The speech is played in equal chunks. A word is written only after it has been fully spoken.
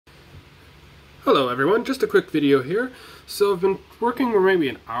Hello everyone, just a quick video here. So I've been working for maybe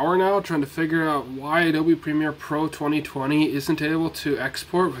an hour now trying to figure out why Adobe Premiere Pro 2020 isn't able to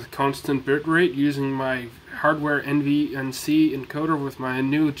export with constant bitrate using my hardware NVENC encoder with my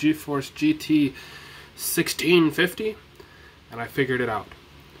new Geforce GTX 1650, and I figured it out.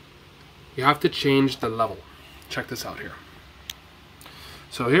 You have to change the level. Check this out here.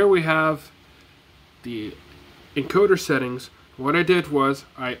 So here we have the encoder settings. What I did was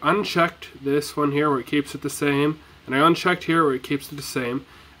I unchecked this one here where it keeps it the same, and I unchecked here where it keeps it the same,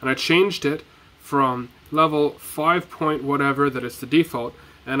 and I changed it from level 5 point whatever that is the default,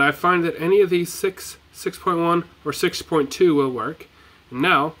 and I find that any of these 6, 6.1 or 6.2 will work. And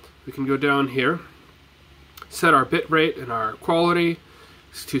now we can go down here, set our bitrate and our quality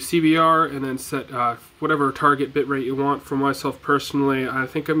to CBR, and then set whatever target bitrate you want. For myself personally, I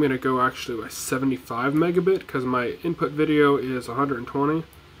think I'm going to go actually by 75 megabit because my input video is 120.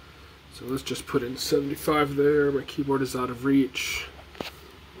 So let's just put in 75 there. My keyboard is out of reach. 1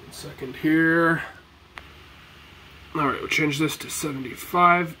 second here. Alright, we'll change this to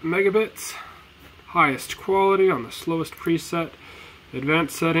 75 megabits. Highest quality on the slowest preset.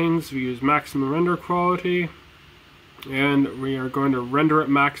 Advanced settings, we use maximum render quality. And we are going to render at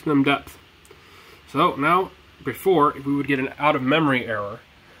maximum depth. So now, before we would get an out of memory error.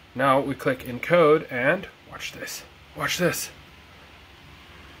 Now we click encode and watch this. Watch this.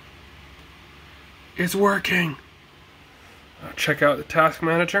 It's working. Check out the task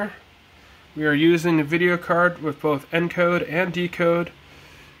manager. We are using a video card with both encode and decode.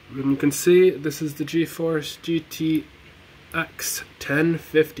 And you can see this is the Geforce GTX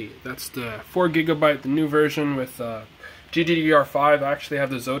 1050. That's the 4 GB, the new version with GDDR5. I actually have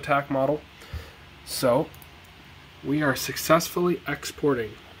the Zotac model. So we are successfully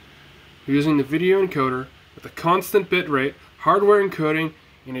exporting using the video encoder with a constant bitrate hardware encoding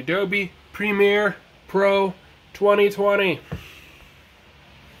in Adobe Premiere Pro 2020. I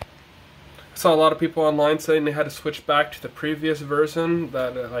saw a lot of people online saying they had to switch back to the previous version,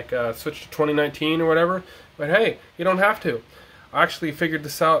 that switch to 2019 or whatever. But hey, you don't have to. I actually figured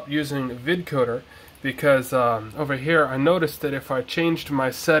this out using Vidcoder because over here I noticed that if I changed my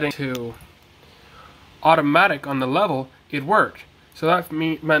setting to automatic on the level, it worked. So that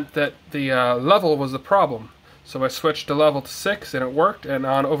meant that the level was the problem. So I switched the level to 6 and it worked, and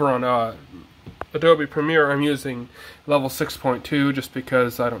over on Adobe Premiere I'm using level 6.2 just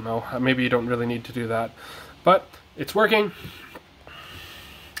because, I don't know, maybe you don't really need to do that. But it's working.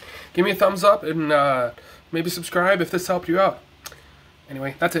 Give me a thumbs up and maybe subscribe if this helped you out.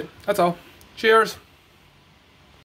 Anyway, that's it. That's all. Cheers!